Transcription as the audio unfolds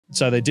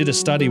So they did a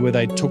study where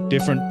they took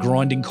different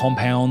grinding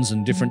compounds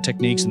and different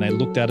techniques and they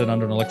looked at it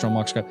under an electron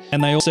microscope.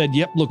 And they all said,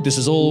 yep, look, this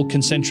is all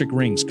concentric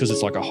rings because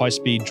it's like a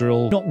high-speed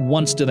drill. Not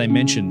once do they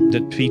mention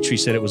that Petrie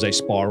said it was a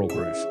spiral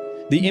groove.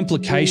 The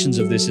implications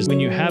of this is when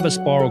you have a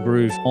spiral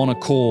groove on a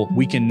core,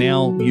 we can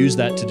now use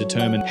that to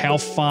determine how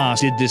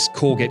fast did this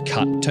core get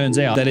cut. Turns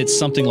out that it's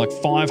something like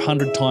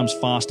 500 times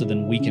faster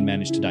than we can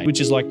manage today,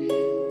 which is like,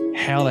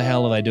 how the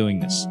hell are they doing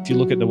this? If you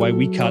look at the way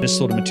we cut this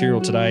sort of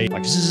material today,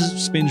 like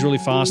this spins really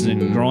fast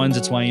and it grinds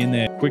its way in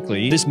there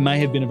quickly. This may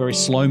have been a very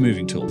slow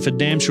moving tool. For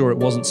damn sure it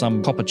wasn't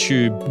some copper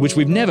tube, which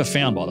we've never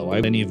found, by the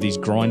way, any of these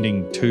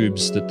grinding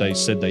tubes that they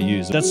said they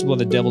use. That's where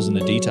the devil's in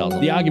the details.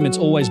 The argument's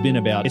always been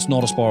about it's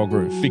not a spiral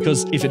groove,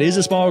 because if it is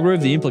a spiral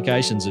groove, the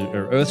implications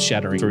are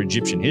earth-shattering for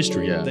Egyptian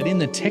history. Yeah. That in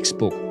the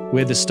textbook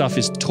where the stuff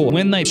is taught,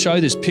 when they show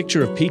this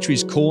picture of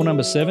Petrie's core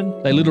number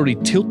 7, they literally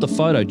tilt the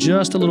photo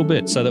just a little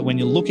bit so that when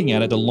you're looking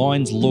at it, the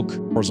lines look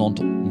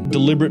horizontal.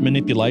 Deliberate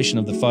manipulation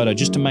of the photo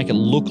just to make it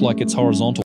look like it's horizontal.